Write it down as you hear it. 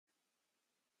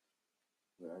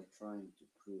are trying to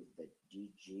prove that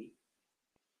dg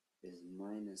is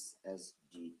minus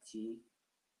sdt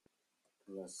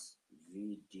plus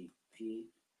vdp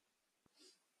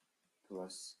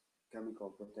plus chemical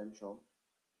potential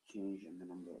change in the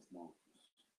number of molecules,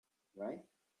 right?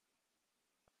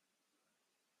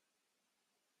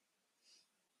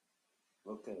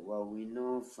 Okay, well, we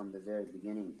know from the very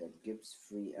beginning that Gibbs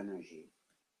free energy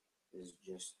is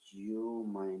just U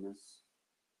minus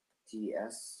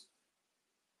Ts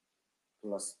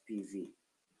plus PV.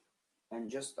 And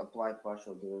just apply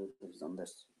partial derivatives on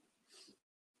this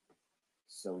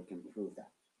so we can prove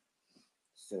that.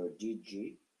 So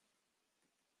dg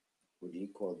would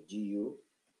equal du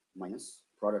minus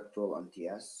product rule on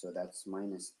Ts, so that's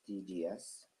minus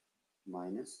Tds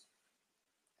minus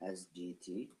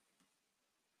sdt.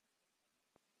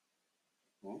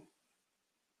 Oh,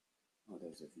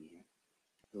 there's a V here.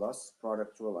 Plus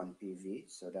product rule on PV,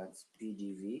 so that's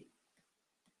pdv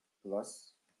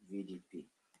plus vdp.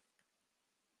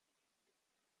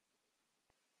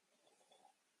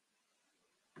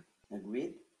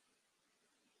 Agreed?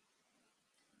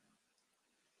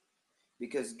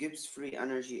 Because Gibbs free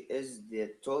energy is the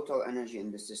total energy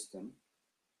in the system,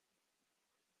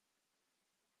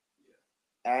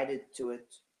 added to it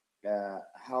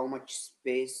how much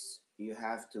space you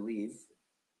have to leave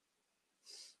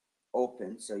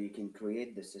open so you can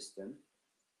create the system,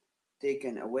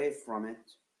 taken away from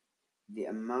it the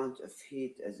amount of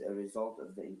heat as a result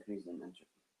of the increase in entropy.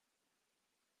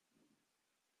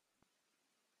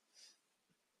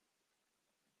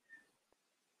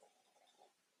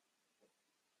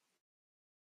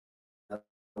 In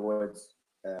other words,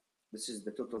 this is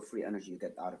the total free energy you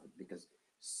get out of it, because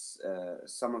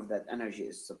some of that energy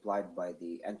is supplied by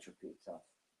the entropy itself.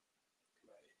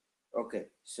 Okay,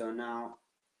 so now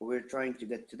we're trying to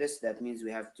get to this. That means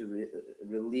we have to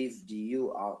relieve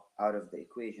du out of the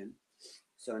equation.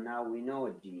 So now we know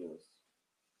what du is.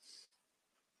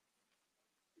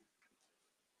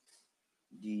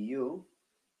 Du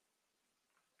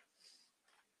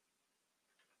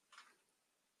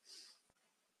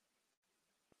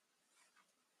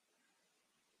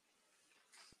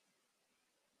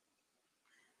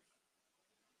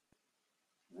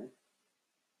right?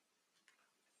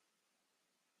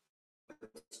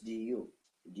 What's du?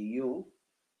 Du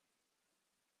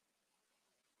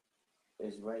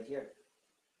is right here.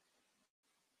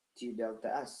 T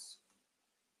delta S.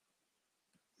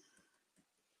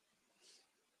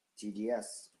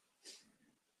 TdS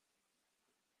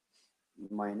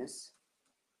minus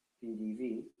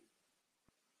PDV.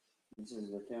 This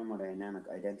is the thermodynamic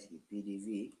identity,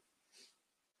 PDV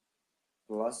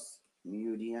plus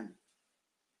mu dm.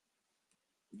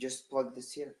 Just plug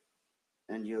this here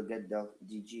and you'll get delta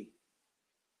dg.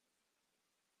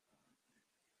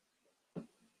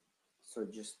 So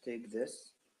just take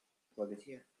this, plug it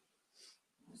here.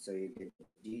 So you get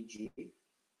dg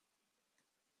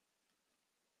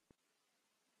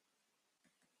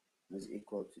is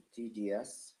equal to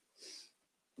TdS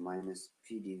minus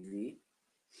PDV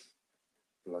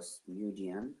plus mu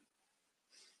dm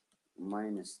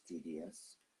minus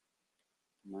TdS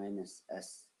minus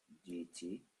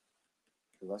sdt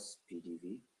plus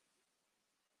PDV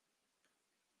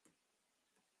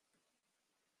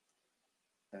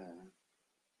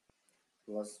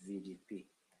plus VDP.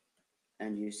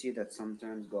 And you see that some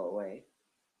terms go away.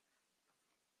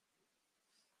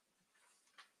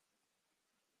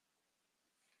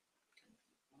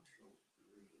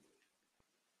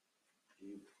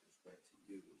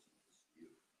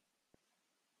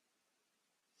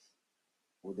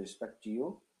 With respect to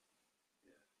you?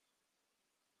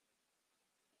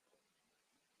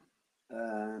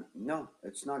 No,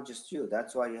 it's not just you.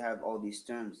 That's why you have all these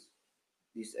terms,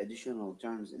 these additional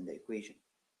terms in the equation.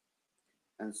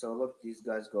 And so look, these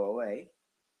guys go away.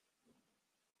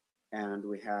 And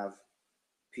we have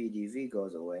PDV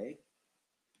goes away.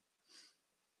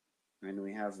 And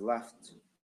we have left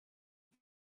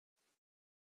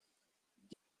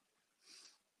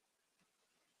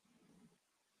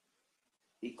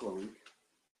equaling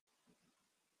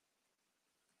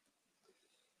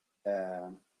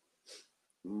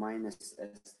minus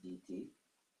sdt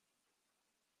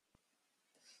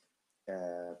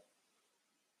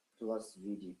plus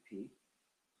vdp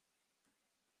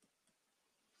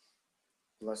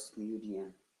plus mu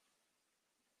dm.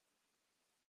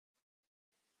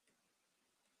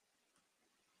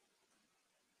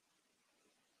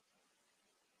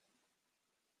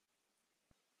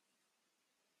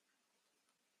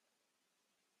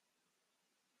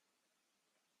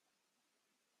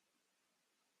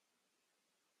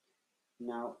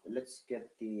 Now let's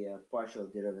get the partial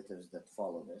derivatives that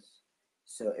follow this.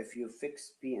 So if you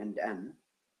fix P and N,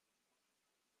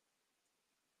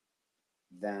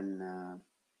 then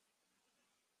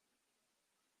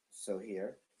so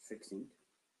here fixing,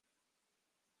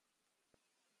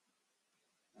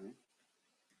 right?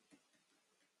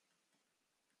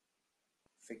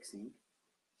 Fixing.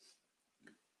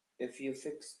 If you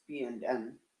fix P and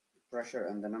N, pressure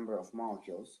and the number of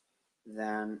molecules,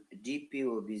 then dP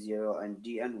will be 0 and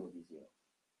dN will be 0.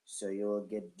 So you will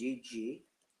get dG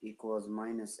equals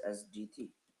minus S dt,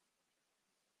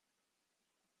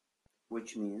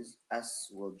 which means S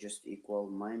will just equal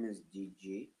minus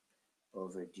dG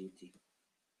over dt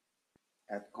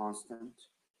at constant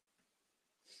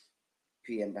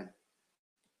P and N.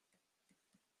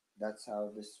 That's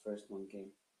how this first one came,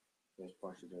 first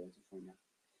partial derivative formula.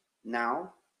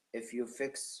 Now, if you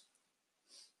fix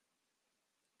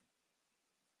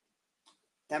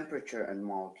temperature and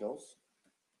molecules,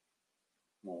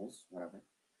 moles, whatever,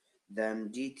 then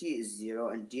dt is 0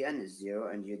 and dN is 0,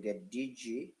 and you get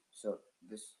dG. So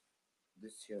this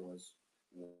here was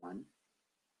 1,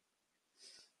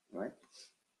 right?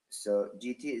 So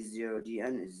dt is 0,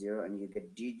 dN is 0, and you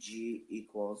get dG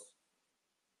equals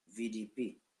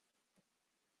VdP,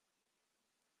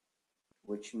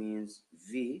 which means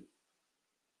V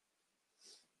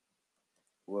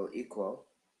will equal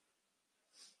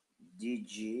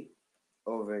dG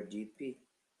over dP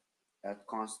at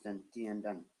constant T and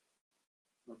N.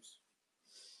 Oops.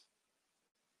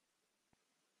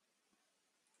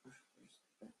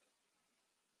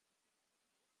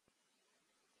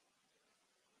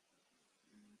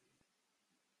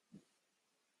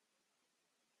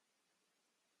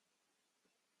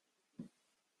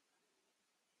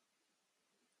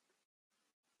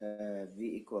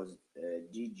 V equals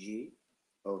dG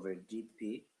over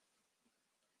dP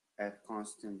at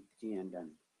constant T and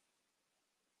N.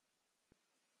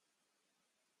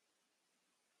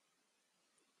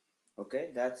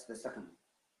 Okay, that's the second one.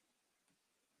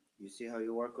 You see how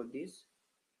you work with these?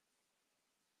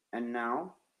 And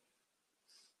now,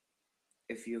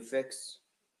 if you fix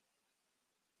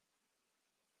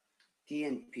T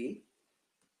and P,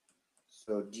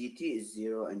 so dt is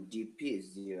 0 and dP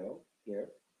is 0 here.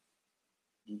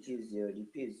 dt is 0,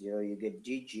 dP is 0, you get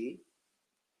dG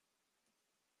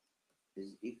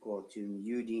is equal to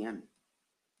mu dN.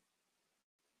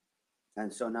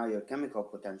 And so now your chemical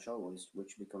potential,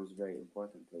 which becomes very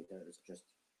important later, is just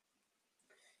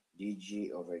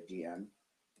dG over dN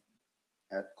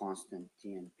at constant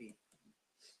T and P.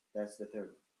 That's the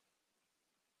third.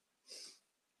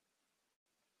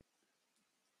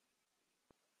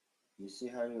 You see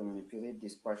how you manipulate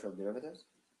these partial derivatives?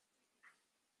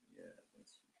 Yeah,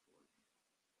 that's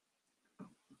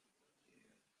important.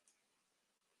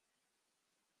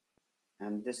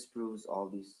 And this proves all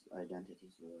these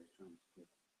identities we were trying to prove.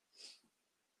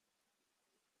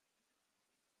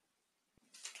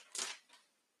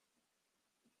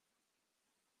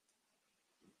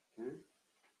 Okay.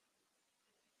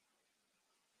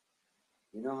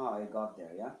 You know how I got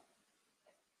there, yeah?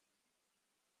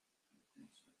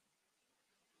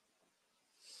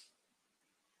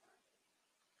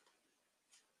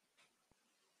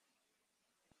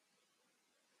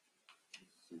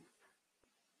 Let's see.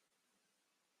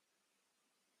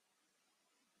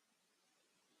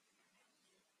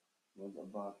 What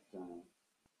about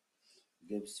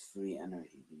Gibbs Free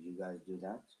Energy? Did you guys do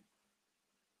that?